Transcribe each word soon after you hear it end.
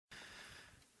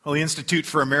Well, the Institute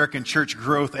for American Church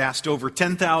Growth asked over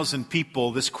 10,000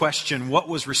 people this question: what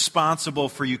was responsible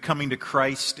for you coming to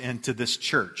Christ and to this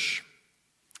church?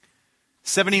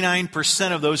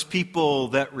 79% of those people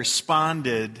that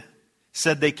responded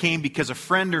said they came because a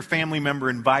friend or family member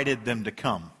invited them to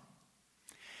come.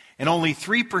 And only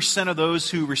 3% of those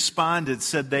who responded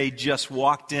said they just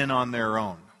walked in on their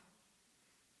own.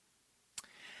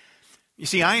 You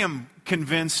see, I am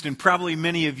convinced, and probably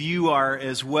many of you are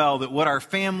as well, that what our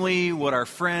family, what our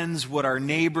friends, what our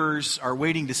neighbors are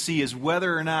waiting to see is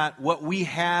whether or not what we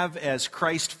have as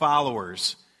Christ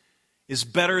followers is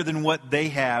better than what they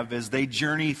have as they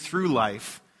journey through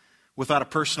life without a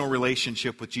personal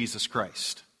relationship with Jesus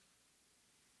Christ.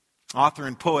 Author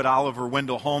and poet Oliver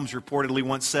Wendell Holmes reportedly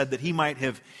once said that he might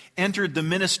have entered the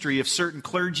ministry if certain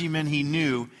clergymen he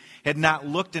knew had not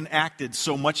looked and acted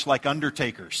so much like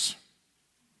undertakers.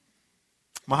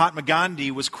 Mahatma Gandhi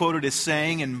was quoted as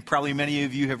saying, and probably many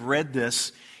of you have read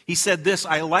this, he said this: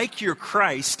 "I like your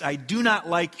Christ, I do not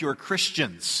like your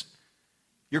Christians.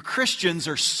 Your Christians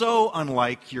are so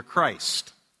unlike your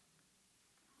Christ."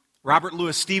 Robert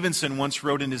Louis Stevenson once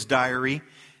wrote in his diary,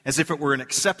 as if it were an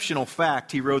exceptional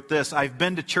fact, he wrote this: "I've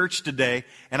been to church today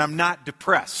and I'm not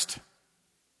depressed."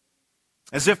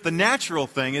 As if the natural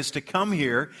thing is to come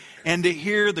here and to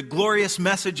hear the glorious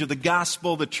message of the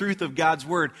gospel, the truth of God's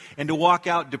word, and to walk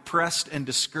out depressed and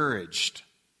discouraged.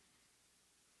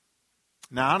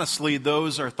 Now, honestly,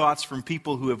 those are thoughts from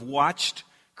people who have watched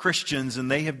Christians and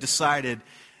they have decided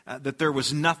that there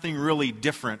was nothing really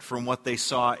different from what they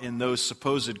saw in those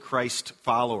supposed Christ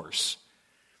followers.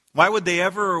 Why would they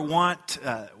ever want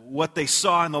what they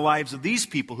saw in the lives of these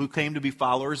people who claim to be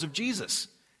followers of Jesus?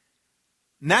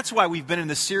 And that's why we've been in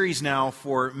this series now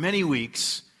for many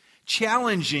weeks,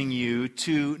 challenging you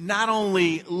to not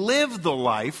only live the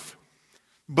life,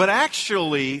 but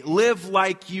actually live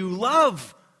like you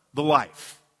love the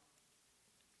life.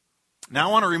 Now,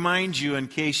 I want to remind you, in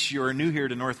case you're new here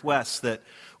to Northwest, that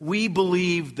we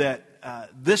believe that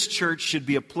this church should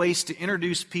be a place to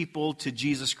introduce people to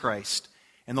Jesus Christ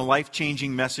and the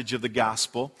life-changing message of the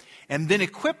gospel, and then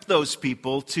equip those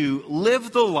people to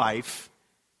live the life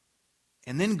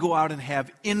and then go out and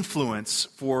have influence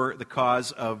for the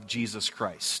cause of Jesus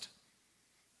Christ.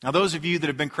 Now, those of you that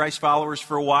have been Christ followers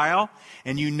for a while,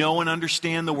 and you know and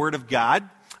understand the Word of God,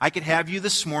 I could have you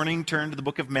this morning turn to the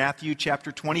book of Matthew,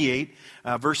 chapter 28,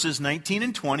 verses 19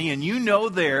 and 20, and you know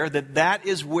there that that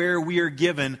is where we are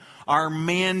given our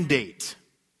mandate.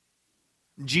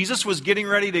 Jesus was getting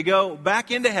ready to go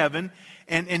back into heaven,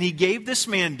 and he gave this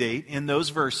mandate in those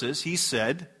verses. He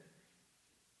said,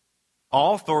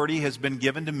 "All authority has been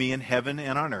given to me in heaven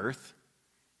and on earth.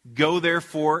 Go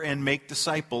therefore and make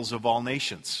disciples of all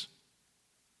nations."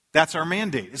 That's our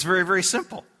mandate. It's very, very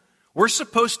simple. We're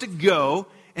supposed to go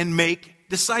and make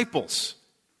disciples.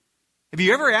 Have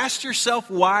you ever asked yourself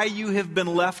why you have been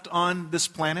left on this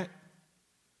planet?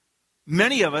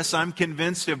 Many of us, I'm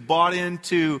convinced, have bought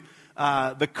into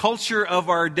the culture of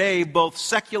our day, both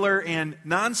secular and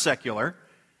non-secular,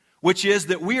 which is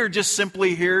that we are just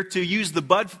simply here, to use the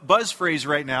buzz phrase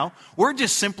right now, we're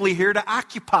just simply here to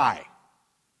occupy.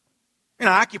 We're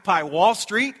going to occupy Wall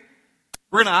Street.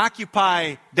 We're going to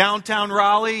occupy downtown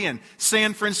Raleigh and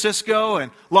San Francisco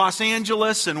and Los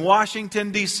Angeles and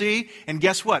Washington, D.C. And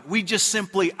guess what? We just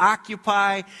simply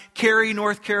occupy Cary,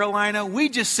 North Carolina. We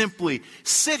just simply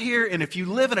sit here, and if you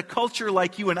live in a culture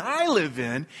like you and I live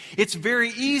in, it's very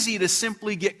easy to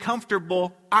simply get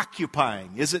comfortable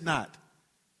occupying, is it not?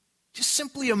 Just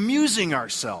simply amusing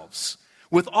ourselves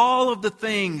with all of the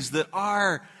things that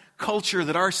our culture,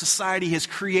 that our society has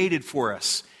created for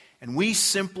us. And we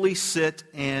simply sit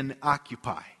and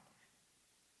occupy.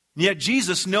 And yet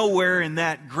Jesus, nowhere in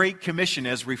that Great Commission,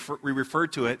 as we refer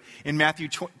to it in Matthew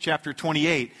chapter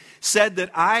 28, said that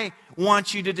I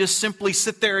want you to just simply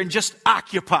sit there and just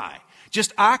occupy.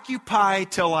 Just occupy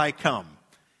till I come.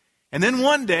 And then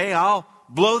one day I'll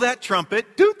blow that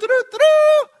trumpet,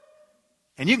 doo-doo-doo-doo,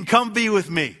 and you can come be with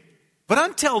me. But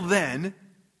until then,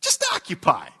 just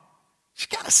occupy. You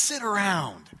got to sit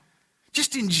around.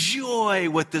 Just enjoy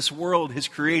what this world has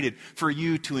created for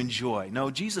you to enjoy. No,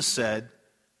 Jesus said,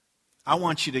 I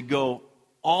want you to go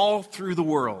all through the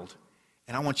world,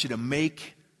 and I want you to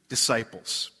make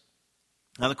disciples.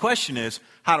 Now the question is,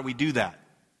 how do we do that?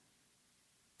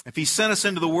 If He sent us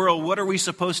into the world, what are we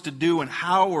supposed to do, and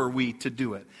how are we to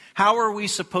do it? How are we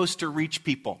supposed to reach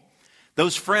people?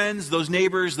 Those friends, those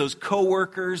neighbors, those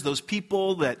coworkers, those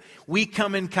people that we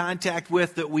come in contact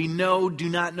with that we know do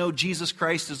not know Jesus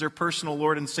Christ as their personal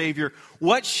Lord and Savior.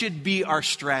 What should be our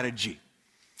strategy?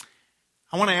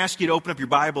 I want to ask you to open up your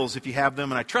Bibles if you have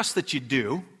them, and I trust that you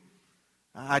do.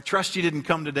 I trust you didn't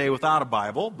come today without a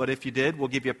Bible, but if you did, we'll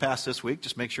give you a pass this week.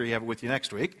 Just make sure you have it with you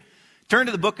next week. Turn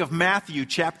to the book of Matthew,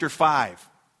 chapter 5.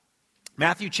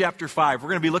 Matthew, chapter 5. We're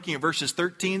going to be looking at verses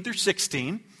 13 through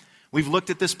 16. We've looked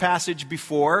at this passage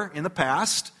before in the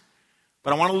past,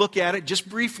 but I want to look at it just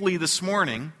briefly this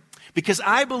morning because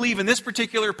I believe in this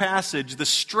particular passage, the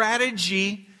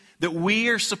strategy that we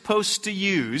are supposed to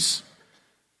use,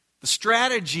 the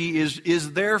strategy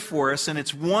is there for us, and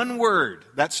it's one word.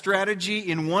 That strategy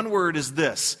in one word is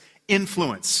this: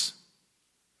 influence.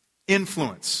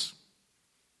 Influence.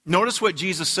 Notice what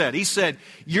Jesus said. He said,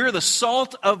 "You're the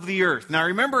salt of the earth." Now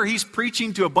remember, he's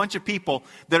preaching to a bunch of people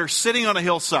that are sitting on a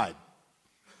hillside.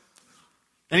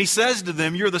 And he says to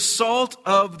them, "You're the salt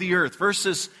of the earth."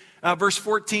 Verse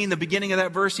 14, the beginning of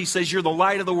that verse, he says, "You're the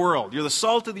light of the world." You're the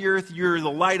salt of the earth, you're the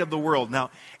light of the world.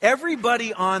 Now,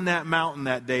 everybody on that mountain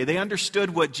that day, they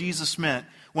understood what Jesus meant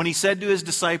when he said to his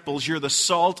disciples, "You're the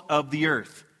salt of the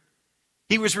earth."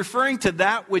 He was referring to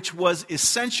that which was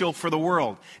essential for the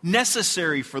world,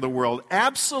 necessary for the world,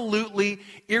 absolutely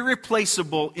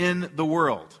irreplaceable in the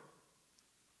world.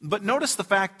 But notice the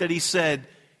fact that he said,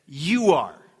 "You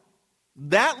are."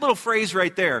 That little phrase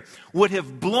right there would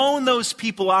have blown those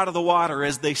people out of the water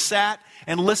as they sat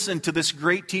and listened to this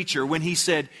great teacher when he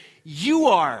said, "You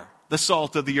are the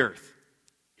salt of the earth."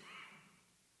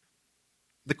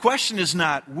 The question is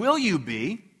not, will you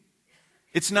be?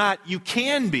 It's not, you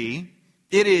can be.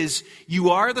 It is,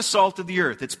 you are the salt of the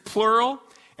earth. It's plural,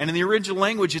 and in the original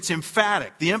language, it's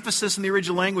emphatic. The emphasis in the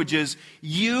original language is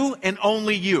you and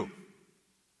only you.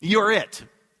 You're it.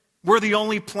 We're the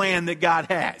only plan that God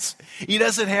has. He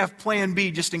doesn't have plan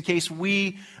B just in case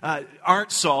we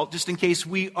aren't salt, just in case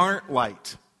we aren't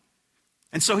light.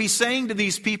 And so he's saying to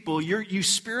these people, you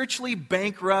spiritually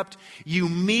bankrupt, you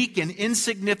meek and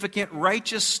insignificant,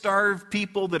 righteous, starved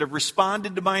people that have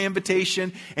responded to my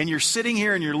invitation, and you're sitting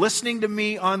here and you're listening to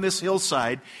me on this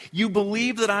hillside. You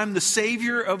believe that I'm the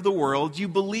Savior of the world. You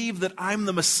believe that I'm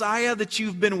the Messiah that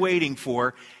you've been waiting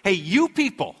for. Hey, you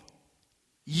people,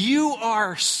 you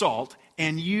are salt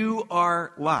and you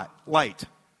are light.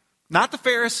 Not the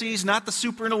Pharisees, not the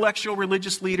super intellectual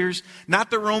religious leaders, not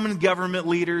the Roman government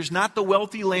leaders, not the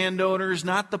wealthy landowners,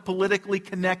 not the politically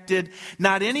connected,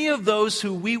 not any of those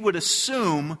who we would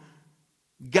assume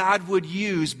God would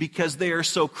use because they are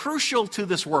so crucial to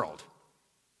this world.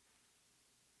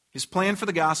 His plan for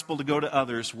the gospel to go to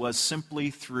others was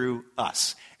simply through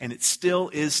us, and it still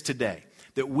is today,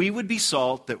 that we would be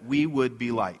salt, that we would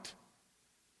be light.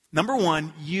 Number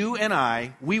one, you and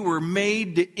I, we were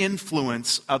made to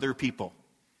influence other people.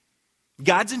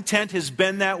 God's intent has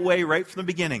been that way right from the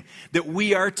beginning, that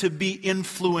we are to be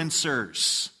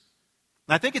influencers.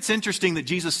 And I think it's interesting that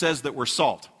Jesus says that we're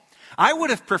salt. I would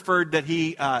have preferred that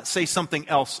he say something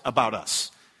else about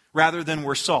us rather than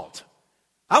we're salt.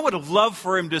 I would have loved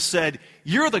for him to have said,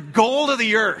 "You're the gold of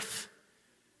the earth.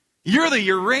 You're the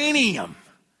uranium.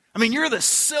 You're the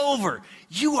silver.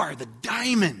 You are the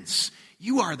diamonds.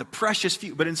 You are the precious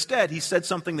few." But instead, he said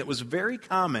something that was very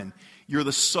common. You're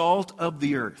the salt of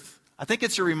the earth. I think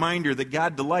it's a reminder that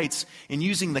God delights in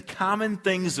using the common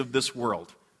things of this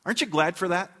world. Aren't you glad for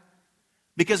that?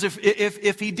 Because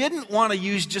if he didn't want to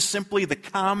use just simply the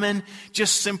common,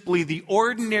 just simply the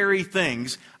ordinary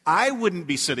things, I wouldn't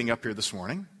be sitting up here this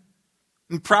morning.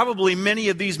 And probably many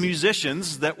of these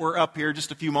musicians that were up here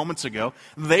just a few moments ago,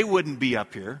 they wouldn't be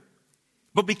up here.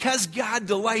 But because God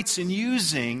delights in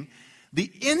using the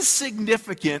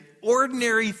insignificant,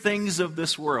 ordinary things of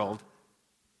this world,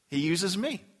 he uses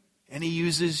me, and he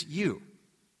uses you.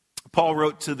 Paul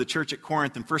wrote to the church at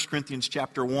Corinth in 1 Corinthians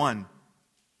chapter 1,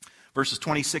 verses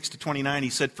 26 to 29. He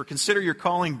said, "For consider your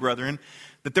calling, brethren,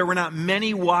 that there were not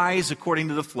many wise according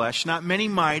to the flesh, not many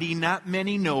mighty, not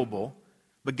many noble,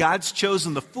 but God's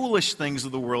chosen the foolish things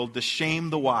of the world to shame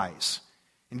the wise.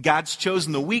 And God's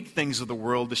chosen the weak things of the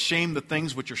world to shame the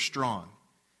things which are strong.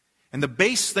 And the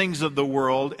base things of the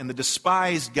world and the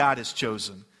despised God has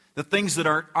chosen, the things that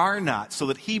are not, so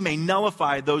that he may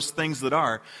nullify those things that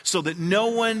are, so that no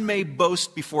one may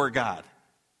boast before God."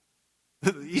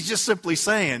 He's just simply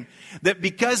saying that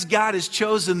because God has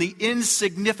chosen the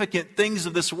insignificant things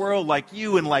of this world like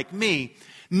you and like me,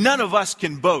 none of us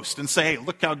can boast and say, "Hey,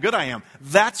 look how good I am."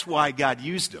 That's why God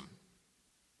used him.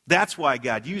 That's why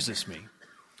God uses me.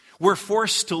 We're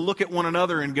forced to look at one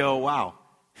another and go, "Wow,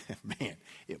 man,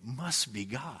 it must be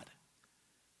God."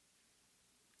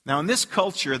 Now, in this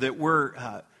culture that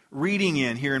we're reading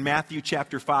in here in Matthew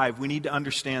chapter 5, we need to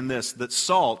understand this, that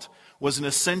salt was an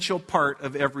essential part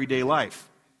of everyday life.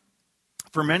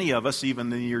 For many of us, even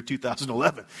in the year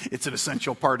 2011, it's an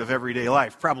essential part of everyday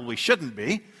life. Probably shouldn't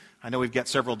be, I know we've got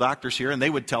several doctors here, and they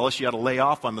would tell us you ought to lay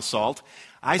off on the salt.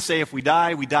 I say if we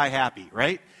die happy,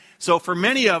 right? So for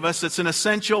many of us, it's an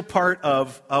essential part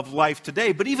of life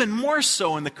today, but even more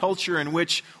so in the culture in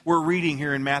which we're reading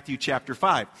here in Matthew chapter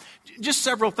 5. Just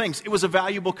several things. It was a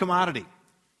valuable commodity.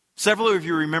 Several of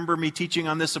you remember me teaching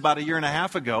on this about a year and a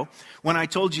half ago when I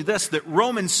told you this, that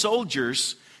Roman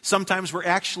soldiers sometimes were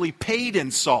actually paid in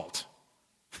salt.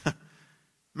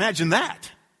 Imagine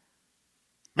that.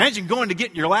 Imagine going to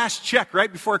get your last check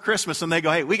right before Christmas and they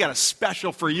go, hey, we got a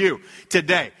special for you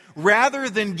today. Rather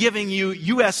than giving you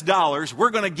U.S. dollars, we're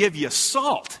going to give you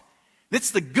salt.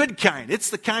 It's the good kind. It's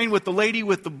the kind with the lady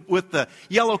with the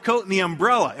yellow coat and the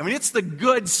umbrella. I mean, it's the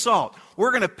good salt.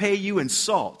 We're going to pay you in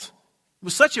salt. It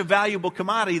was such a valuable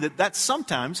commodity that that's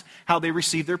sometimes how they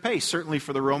received their pay, certainly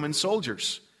for the Roman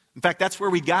soldiers. In fact, that's where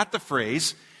we got the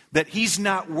phrase that he's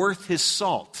not worth his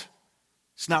salt.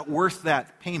 It's not worth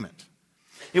that payment.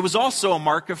 It was also a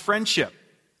mark of friendship.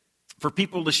 For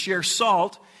people to share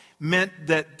salt meant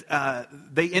that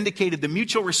they indicated the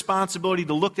mutual responsibility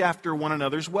to look after one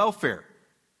another's welfare.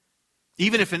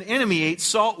 Even if an enemy ate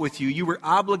salt with you, you were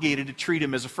obligated to treat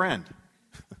him as a friend.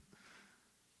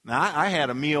 Now, I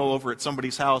had a meal over at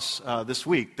somebody's house this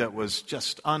week that was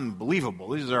just unbelievable.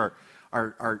 These are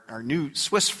our new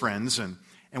Swiss friends, and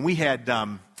we had,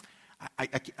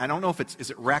 I don't know if is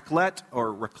it raclette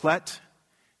or raclette,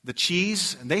 the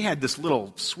cheese, and they had this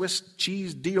little Swiss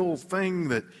cheese deal thing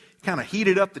that kind of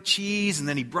heated up the cheese, and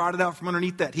then he brought it out from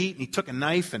underneath that heat, and he took a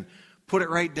knife and put it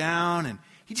right down, and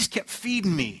he just kept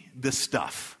feeding me this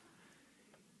stuff.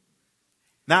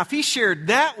 Now, if he shared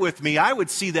that with me, I would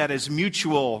see that as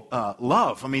mutual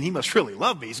love. I mean, he must really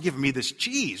love me. He's giving me this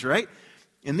cheese, right?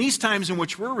 In these times in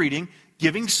which we're reading,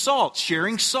 giving salt,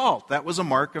 sharing salt, that was a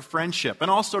mark of friendship, and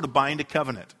also to bind a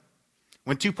covenant.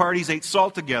 When two parties ate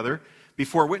salt together,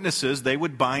 before witnesses, they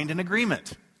would bind an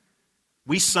agreement.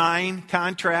 We sign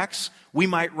contracts. We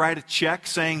might write a check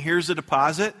saying, here's a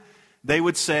deposit. They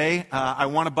would say, I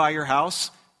want to buy your house.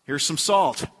 Here's some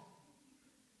salt.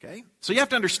 Okay? So you have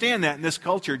to understand that in this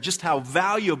culture, just how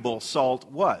valuable salt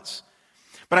was.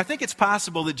 But I think it's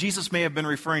possible that Jesus may have been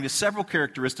referring to several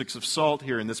characteristics of salt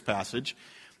here in this passage,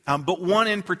 but one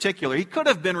in particular. He could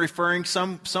have been referring,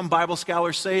 some Bible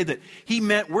scholars say, that he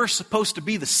meant we're supposed to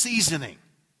be the seasoning.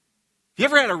 You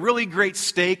ever had a really great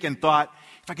steak and thought,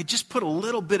 if I could just put a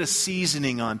little bit of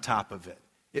seasoning on top of it,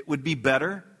 it would be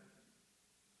better?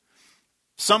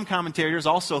 Some commentators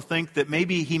also think that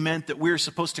maybe he meant that we're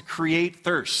supposed to create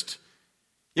thirst.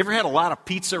 You ever had a lot of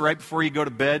pizza right before you go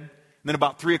to bed? And then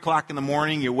about 3 o'clock in the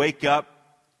morning, you wake up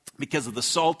because of the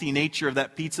salty nature of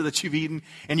that pizza that you've eaten,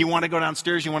 and you want to go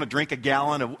downstairs, you want to drink a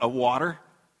gallon of water?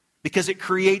 Because it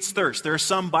creates thirst. There are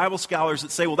some Bible scholars that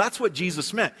say, well, that's what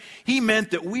Jesus meant. He meant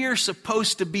that we are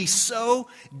supposed to be so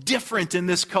different in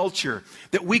this culture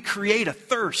that we create a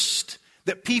thirst,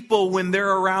 that people, when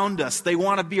they're around us, they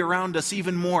want to be around us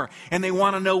even more, and they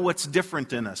want to know what's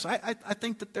different in us. I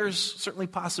think that there's certainly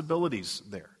possibilities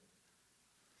there.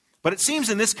 But it seems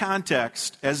in this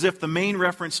context as if the main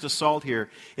reference to salt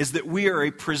here is that we are a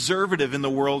preservative in the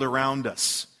world around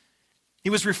us. He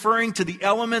was referring to the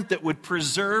element that would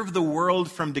preserve the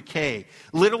world from decay.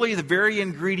 Literally the very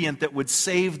ingredient that would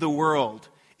save the world,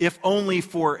 if only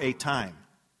for a time.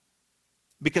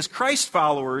 Because Christ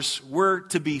followers were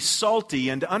to be salty,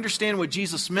 and to understand what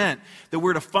Jesus meant, that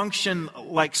we're to function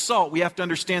like salt, we have to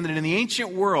understand that in the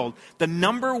ancient world, the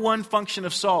number one function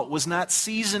of salt was not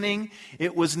seasoning,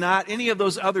 it was not any of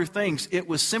those other things. It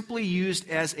was simply used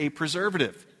as a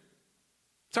preservative.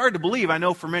 It's hard to believe, I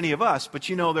know, for many of us, but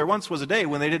you know, there once was a day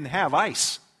when they didn't have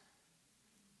ice.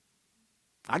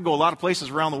 I go a lot of places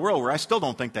around the world where I still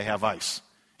don't think they have ice.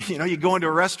 You know, you go into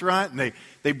a restaurant and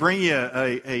they bring you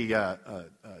a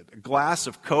glass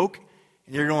of Coke,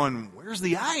 and you're going, where's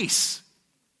the ice?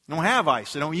 They don't have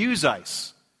ice. They don't use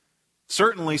ice.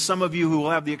 Certainly, some of you who will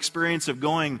have the experience of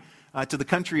going to the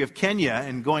country of Kenya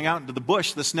and going out into the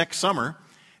bush this next summer,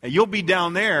 and you'll be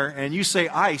down there and you say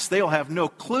ice, they'll have no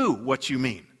clue what you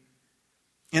mean.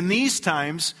 In these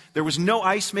times, there was no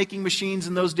ice-making machines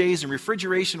in those days, and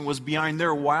refrigeration was beyond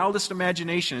their wildest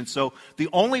imagination. And so the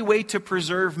only way to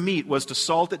preserve meat was to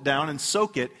salt it down and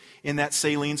soak it in that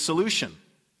saline solution.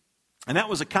 And that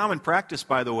was a common practice,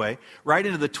 by the way, right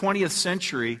into the 20th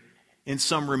century in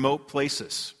some remote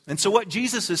places. And so what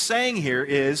Jesus is saying here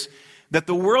is that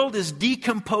the world is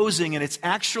decomposing and it's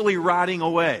actually rotting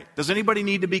away. Does anybody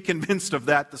need to be convinced of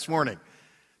that this morning?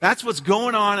 That's what's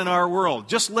going on in our world.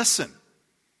 Just listen.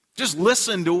 Just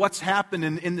listen to what's happened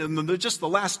in just the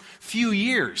last few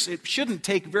years. It shouldn't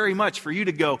take very much for you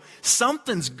to go,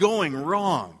 something's going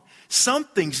wrong.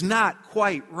 Something's not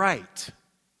quite right.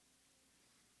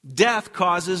 Death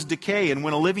causes decay, and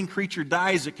when a living creature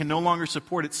dies, it can no longer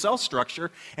support its cell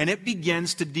structure, and it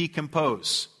begins to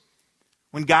decompose.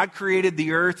 When God created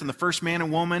the earth and the first man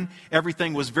and woman,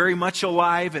 everything was very much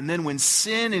alive, and then when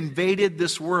sin invaded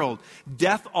this world,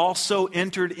 death also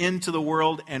entered into the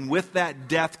world, and with that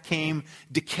death came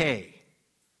decay.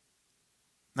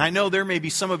 Now, I know there may be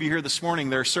some of you here this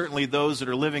morning, there are certainly those that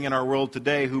are living in our world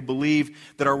today who believe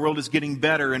that our world is getting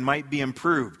better and might be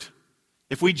improved.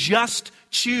 If we just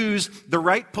choose the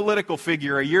right political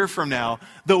figure a year from now,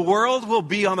 the world will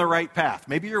be on the right path.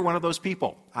 Maybe you're one of those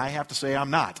people. I have to say I'm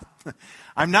not.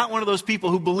 I'm not one of those people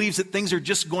who believes that things are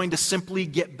just going to simply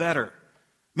get better.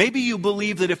 Maybe you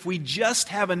believe that if we just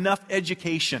have enough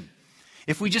education,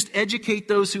 if we just educate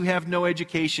those who have no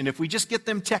education, if we just get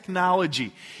them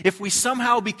technology, if we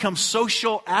somehow become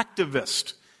social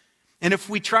activists, and if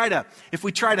we try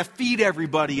to feed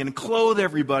everybody and clothe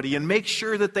everybody and make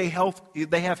sure that they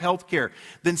have health care,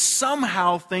 then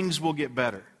somehow things will get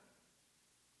better.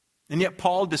 And yet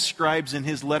Paul describes in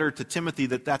his letter to Timothy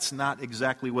that that's not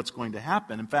exactly what's going to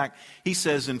happen. In fact, he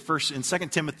says in 2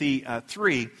 Timothy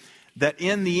 3 that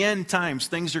in the end times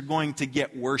things are going to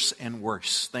get worse and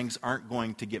worse. Things aren't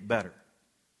going to get better.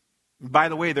 By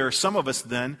the way, there are some of us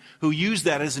then who use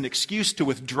that as an excuse to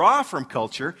withdraw from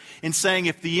culture and saying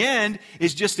if the end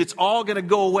is just it's all going to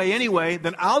go away anyway,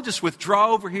 then I'll just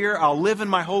withdraw over here, I'll live in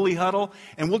my holy huddle,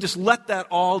 and we'll just let that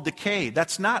all decay.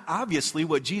 That's not obviously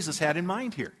what Jesus had in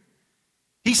mind here.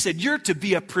 He said you're to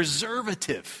be a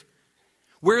preservative.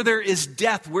 Where there is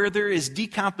death, where there is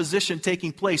decomposition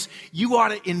taking place, you ought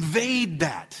to invade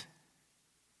that.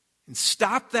 And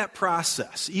stop that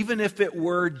process, even if it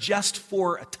were just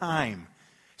for a time,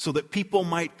 so that people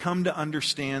might come to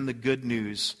understand the good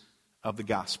news of the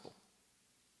gospel.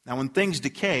 Now, when things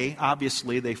decay,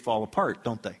 obviously they fall apart,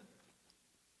 don't they?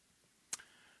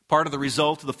 Part of the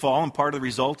result of the fall and part of the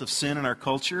result of sin in our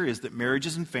culture is that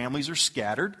marriages and families are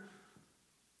scattered.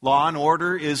 Law and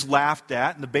order is laughed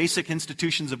at, and the basic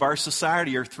institutions of our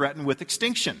society are threatened with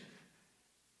extinction.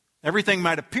 Everything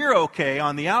might appear okay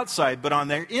on the outside, but on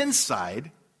their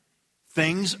inside,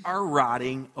 things are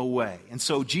rotting away. And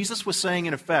so Jesus was saying,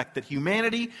 in effect, that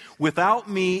humanity without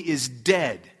me is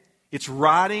dead. It's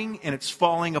rotting and it's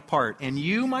falling apart. And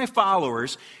you, my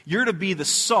followers, you're to be the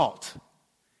salt.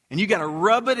 And you got to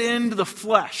rub it into the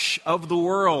flesh of the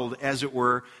world, as it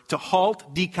were, to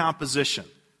halt decomposition.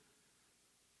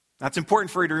 That's important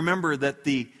for you to remember that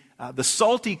the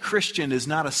salty Christian is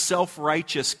not a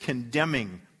self-righteous,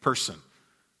 condemning person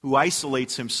who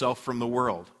isolates himself from the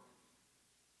world.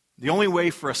 The only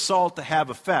way for a salt to have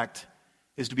effect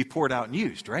is to be poured out and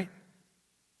used, right?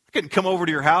 I couldn't come over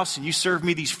to your house and you serve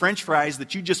me these French fries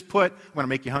that you just put, I'm going to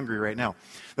make you hungry right now,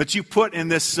 that you put in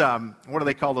this, what do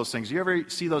they call those things? You ever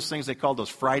see those things they call those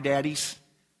fry daddies?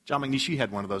 John McNeish, you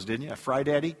had one of those, didn't you? A fry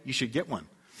daddy? You should get one.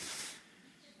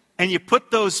 And you put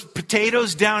those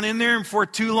potatoes down in there, and for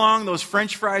too long, those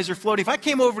French fries are floating. If I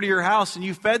came over to your house and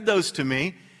you fed those to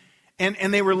me,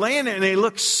 and they were laying there, and they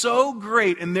looked so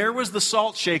great, and there was the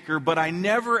salt shaker, but I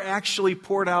never actually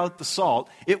poured out the salt,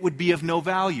 it would be of no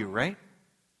value, right?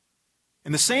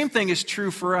 And the same thing is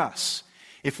true for us.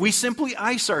 If we simply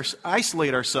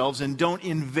isolate ourselves and don't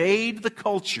invade the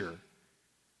culture,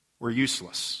 we're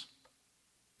useless.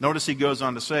 Notice he goes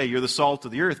on to say, you're the salt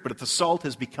of the earth, but if the salt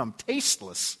has become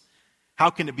tasteless, how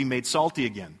can it be made salty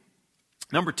again?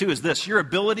 Number 2 is this: your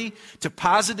ability to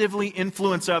positively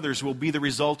influence others will be the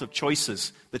result of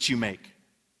choices that you make.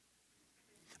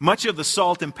 Much of the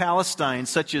salt in Palestine,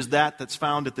 such as that's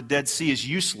found at the Dead Sea, is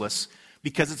useless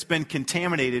because it's been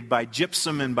contaminated by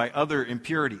gypsum and by other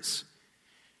impurities.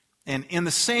 And in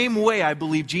the same way, I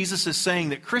believe Jesus is saying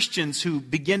that Christians who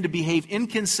begin to behave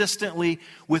inconsistently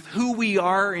with who we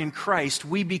are in Christ,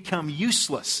 we become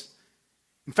useless.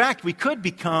 In fact, we could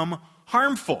become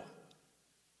harmful.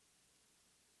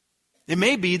 It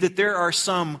may be that there are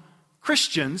some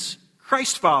Christians,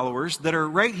 Christ followers, that are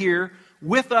right here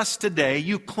with us today.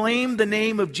 You claim the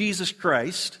name of Jesus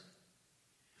Christ,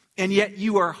 and yet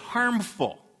you are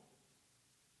harmful.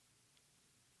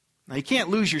 Now, you can't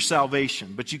lose your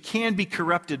salvation, but you can be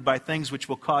corrupted by things which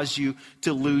will cause you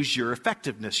to lose your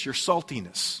effectiveness, your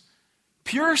saltiness.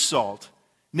 Pure salt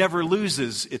never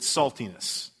loses its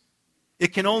saltiness.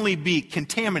 It can only be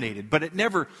contaminated, but it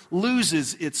never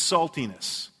loses its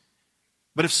saltiness.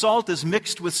 But if salt is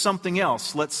mixed with something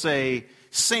else, let's say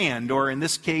sand, or in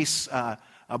this case,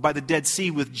 by the Dead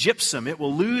Sea with gypsum, it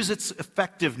will lose its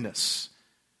effectiveness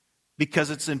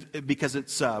because its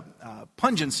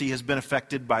pungency has been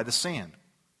affected by the sand.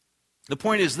 The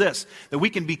point is this, that we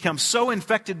can become so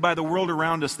infected by the world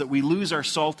around us that we lose our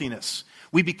saltiness.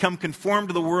 We become conformed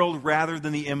to the world rather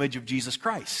than the image of Jesus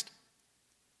Christ.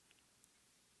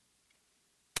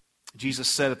 Jesus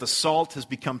said, if the salt has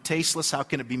become tasteless, how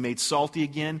can it be made salty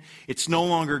again? It's no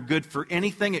longer good for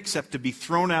anything except to be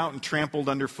thrown out and trampled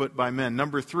underfoot by men.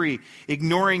 Number 3,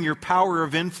 ignoring your power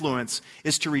of influence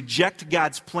is to reject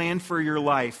God's plan for your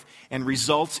life and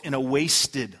results in a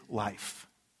wasted life.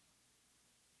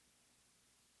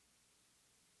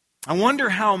 I wonder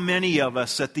how many of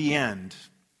us at the end,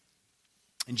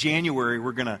 in January,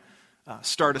 we're going to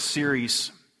start a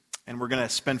series, and we're going to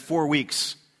spend 4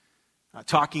 weeks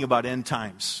talking about end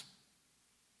times.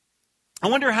 I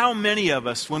wonder how many of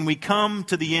us, when we come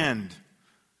to the end,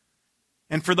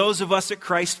 and for those of us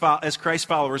as Christ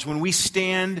followers, when we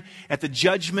stand at the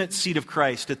judgment seat of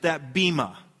Christ, at that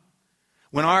bema,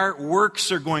 when our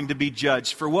works are going to be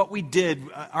judged for what we did,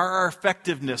 our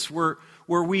effectiveness, were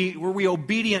we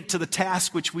obedient to the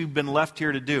task which we've been left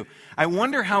here to do? I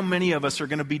wonder how many of us are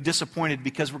going to be disappointed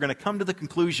because we're going to come to the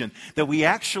conclusion that we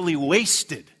actually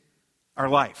wasted our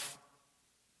life.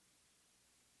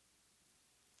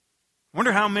 I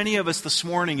wonder how many of us this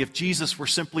morning, if Jesus were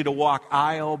simply to walk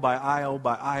aisle by aisle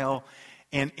by aisle,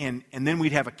 and then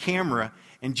we'd have a camera,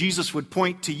 and Jesus would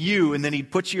point to you, and then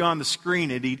he'd put you on the screen,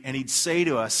 and he'd say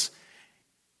to us,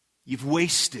 you've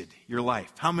wasted your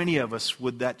life. How many of us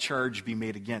would that charge be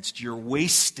made against? You're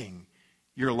wasting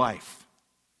your life.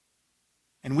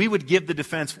 And we would give the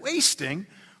defense, wasting?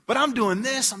 But I'm doing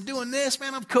this,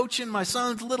 man, I'm coaching my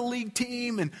son's little league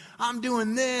team, and I'm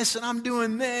doing this, and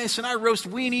I roast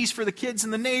weenies for the kids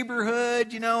in the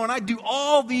neighborhood, and I do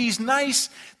all these nice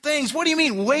things. What do you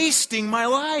mean, wasting my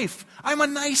life? I'm a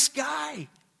nice guy.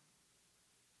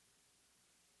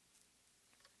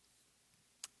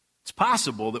 It's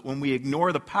possible that when we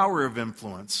ignore the power of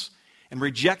influence and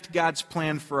reject God's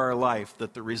plan for our life,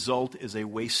 that the result is a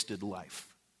wasted life.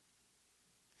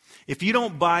 If you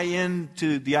don't buy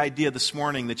into the idea this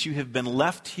morning that you have been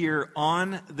left here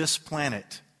on this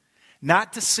planet,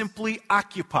 not to simply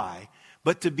occupy,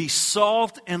 but to be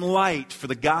salt and light for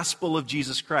the gospel of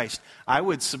Jesus Christ, I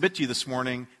would submit to you this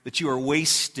morning that you are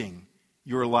wasting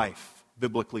your life,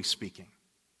 biblically speaking.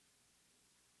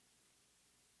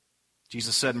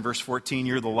 Jesus said in verse 14,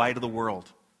 you're the light of the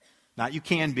world. Not you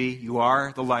can be, you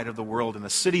are the light of the world. And a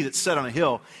city that's set on a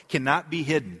hill cannot be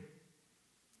hidden.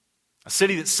 A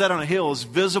city that's set on a hill is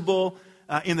visible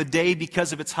in the day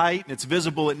because of its height, and it's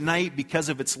visible at night because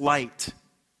of its light.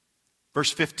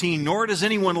 Verse 15, nor does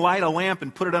anyone light a lamp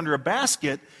and put it under a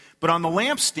basket, but on the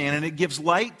lampstand, and it gives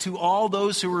light to all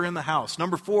those who are in the house.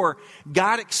 Number 4,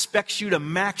 God expects you to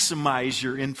maximize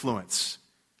your influence.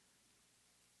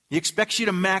 He expects you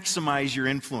to maximize your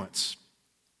influence.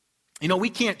 We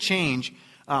can't change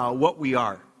what we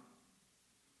are.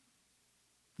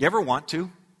 You ever want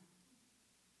to?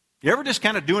 You ever just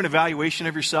kind of do an evaluation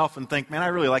of yourself and think, man, I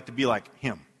really like to be like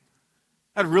him.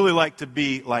 I'd really like to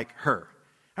be like her.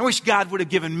 I wish God would have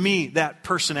given me that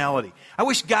personality. I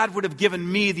wish God would have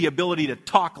given me the ability to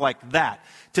talk like that,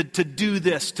 to do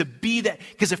this, to be that.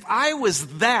 Because if I was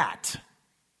that,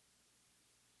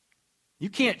 you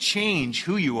can't change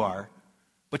who you are,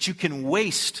 but you can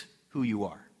waste who you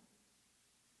are.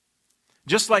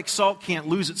 Just like salt can't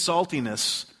lose its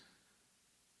saltiness,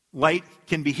 light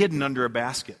can be hidden under a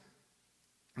basket.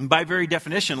 And by very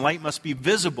definition, light must be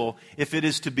visible if it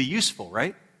is to be useful,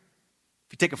 right?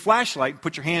 If you take a flashlight and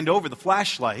put your hand over the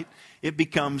flashlight, it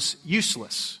becomes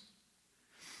useless.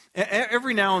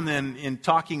 Every now and then, in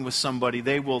talking with somebody,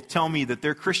 they will tell me that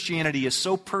their Christianity is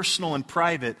so personal and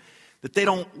private that they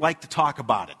don't like to talk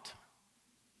about it.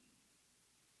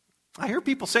 I hear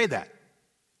people say that.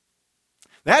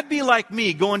 That'd be like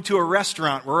me going to a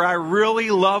restaurant where I really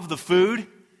love the food,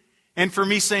 and for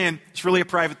me saying, it's really a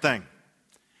private thing.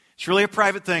 It's really a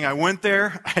private thing. I went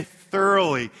there, I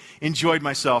thoroughly enjoyed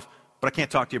myself, but I can't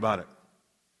talk to you about it.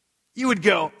 You would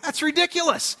go, that's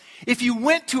ridiculous. If you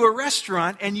went to a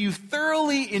restaurant and you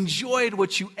thoroughly enjoyed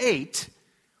what you ate,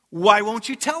 why won't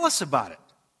you tell us about it?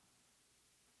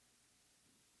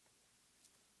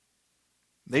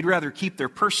 They'd rather keep their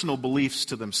personal beliefs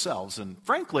to themselves, and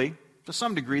frankly, to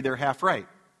some degree, they're half right.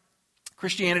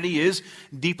 Christianity is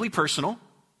deeply personal.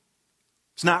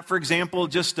 It's not, for example,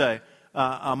 just a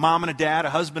mom and a dad, a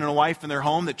husband and a wife in their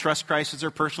home that trust Christ as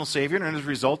their personal Savior, and as a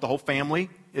result, the whole family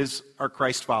are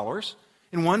Christ followers.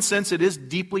 In one sense, it is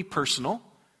deeply personal.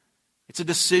 It's a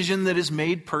decision that is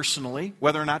made personally,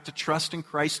 whether or not to trust in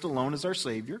Christ alone as our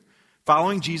Savior.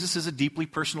 Following Jesus is a deeply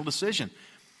personal decision.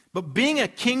 But being a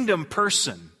kingdom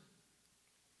person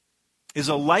is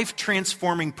a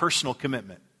life-transforming personal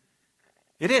commitment.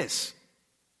 It is.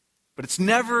 But it's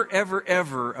never, ever,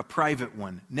 ever a private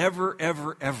one. Never,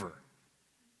 ever, ever.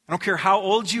 I don't care how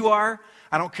old you are.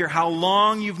 I don't care how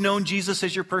long you've known Jesus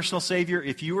as your personal Savior.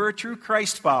 If you are a true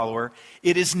Christ follower,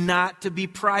 it is not to be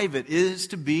private. It is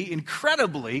to be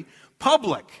incredibly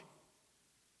public.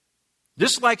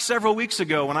 Just like several weeks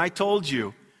ago when I told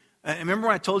you, remember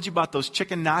when I told you about those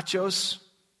chicken nachos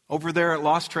over there at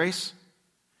Lost Trace?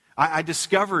 I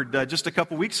discovered just a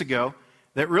couple weeks ago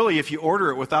that really if you order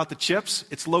it without the chips,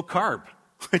 it's low carb,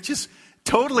 which is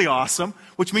totally awesome,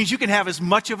 which means you can have as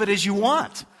much of it as you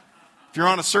want. If you're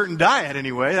on a certain diet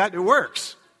anyway, it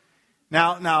works.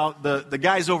 Now the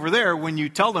guys over there, when you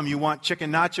tell them you want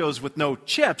chicken nachos with no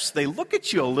chips, they look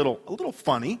at you a little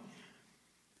funny.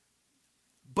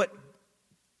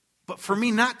 But for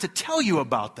me not to tell you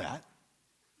about that,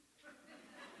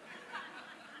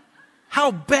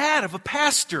 how bad of a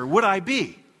pastor would I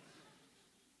be?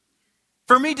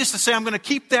 For me just to say I'm going to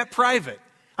keep that private.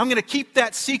 I'm going to keep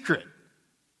that secret.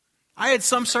 I had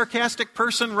some sarcastic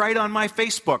person write on my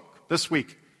Facebook this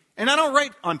week. And I don't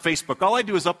write on Facebook. All I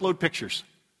do is upload pictures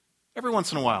every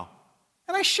once in a while.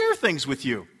 And I share things with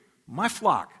you, my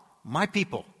flock, my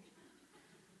people.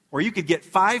 Or you could get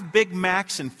 5 Big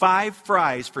Macs and 5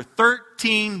 fries for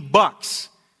 $13.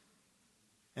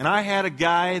 And I had a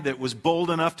guy that was bold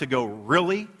enough to go,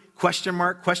 really? Question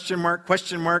mark, question mark,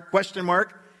 question mark, question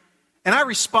mark. And I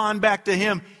respond back to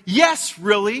him, yes,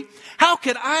 really. How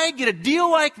could I get a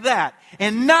deal like that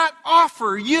and not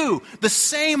offer you the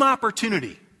same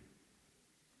opportunity?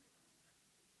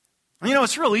 You know,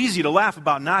 it's real easy to laugh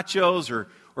about nachos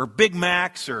or Big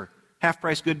Macs or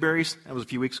half-price Goodberries. That was a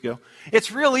few weeks ago.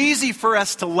 It's real easy for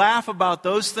us to laugh about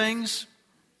those things.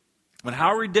 But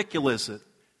how ridiculous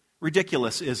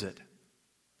is it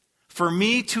for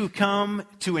me to come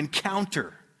to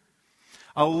encounter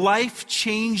a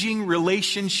life-changing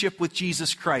relationship with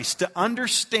Jesus Christ, to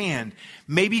understand,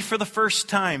 maybe for the first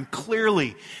time,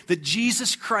 clearly, that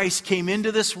Jesus Christ came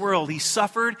into this world. He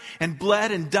suffered and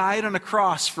bled and died on a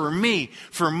cross for me,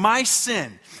 for my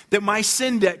sin, that my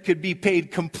sin debt could be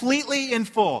paid completely in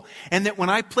full, and that when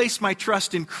I place my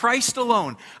trust in Christ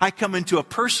alone, I come into a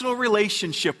personal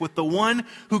relationship with the one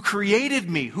who created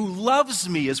me, who loves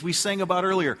me, as we sang about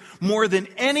earlier, more than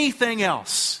anything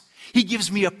else. He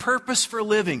gives me a purpose for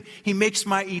living. He makes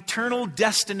my eternal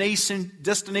destination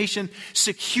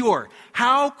secure.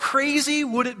 How crazy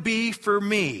would it be for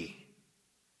me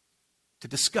to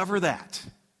discover that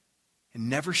and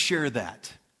never share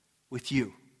that with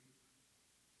you?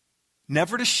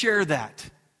 Never to share that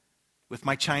with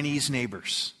my Chinese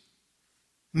neighbors.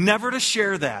 Never to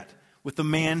share that with the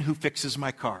man who fixes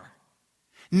my car.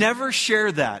 Never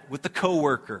share that with the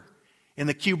coworker in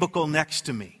the cubicle next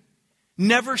to me.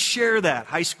 Never share that,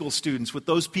 high school students, with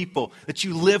those people that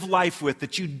you live life with,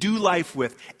 that you do life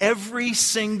with every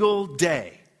single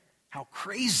day. How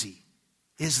crazy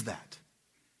is that?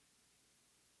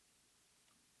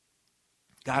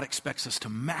 God expects us to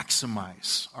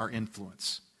maximize our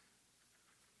influence.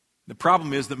 The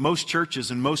problem is that most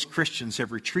churches and most Christians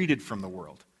have retreated from the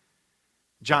world.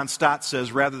 John Stott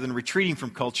says, rather than retreating from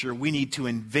culture, we need to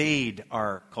invade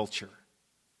our culture.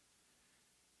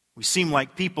 We seem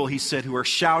like people, he said, who are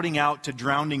shouting out to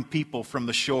drowning people from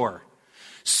the shore.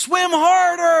 Swim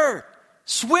harder!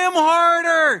 Swim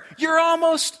harder! You're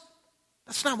almost...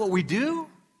 That's not what we do.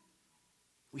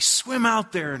 We swim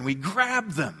out there and we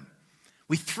grab them.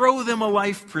 We throw them a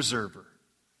life preserver.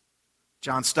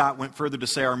 John Stott went further to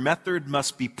say our method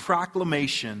must be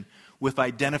proclamation with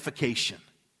identification.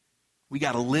 We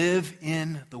got to live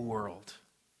in the world.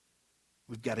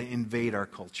 We've got to invade our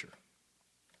culture.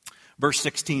 Verse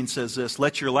 16 says this,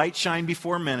 let your light shine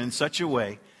before men in such a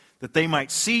way that they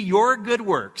might see your good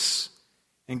works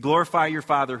and glorify your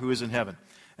Father who is in heaven.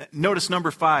 Notice number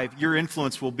 5, your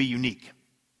influence will be unique.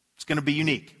 It's going to be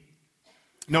unique.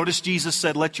 Notice Jesus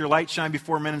said, let your light shine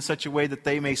before men in such a way that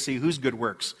they may see whose good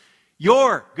works?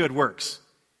 Your good works.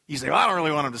 You say, well, I don't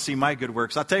really want them to see my good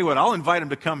works. I'll tell you what, I'll invite them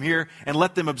to come here and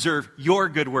let them observe your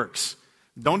good works.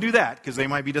 Don't do that because they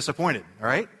might be disappointed, all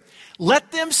right?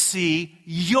 Let them see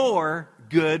your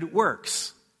good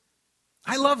works.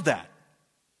 I love that.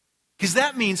 Because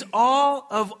that means all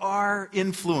of our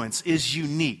influence is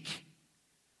unique.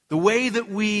 The way that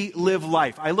we live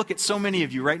life. I look at so many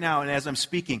of you right now, and as I'm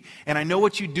speaking, and I know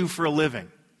what you do for a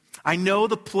living. I know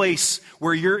the place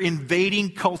where you're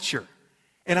invading culture.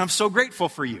 And I'm so grateful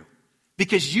for you.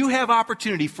 Because you have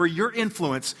opportunity for your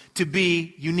influence to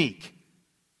be unique.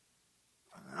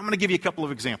 I'm going to give you a couple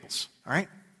of examples, all right?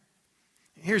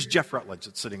 Here's Jeff Rutledge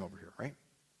that's sitting over here, right?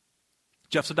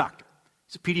 Jeff's a doctor.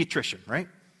 He's a pediatrician, right?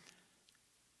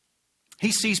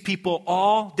 He sees people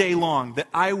all day long that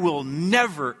I will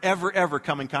never, ever, ever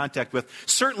come in contact with.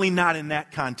 Certainly not in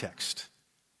that context.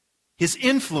 His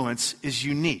influence is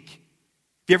unique.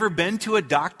 Have you ever been to a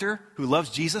doctor who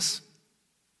loves Jesus?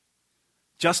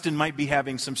 Justin might be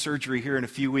having some surgery here in a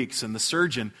few weeks, and the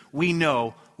surgeon, we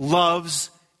know, loves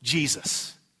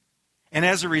Jesus. And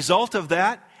as a result of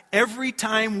that, every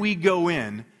time we go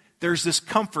in, there's this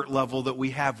comfort level that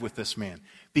we have with this man.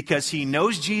 Because he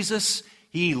knows Jesus,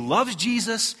 he loves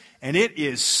Jesus, and it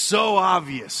is so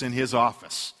obvious in his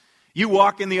office. You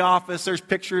walk in the office, there's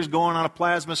pictures going on a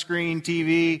plasma screen,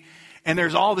 TV, and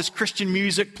there's all this Christian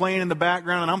music playing in the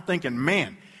background, and I'm thinking,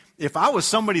 man, if I was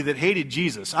somebody that hated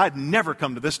Jesus, I'd never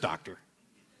come to this doctor.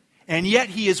 And yet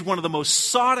he is one of the most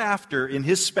sought after in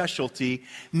his specialty,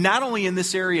 not only in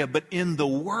this area, but in the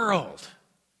world.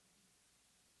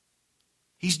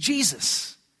 He's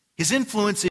Jesus. His influence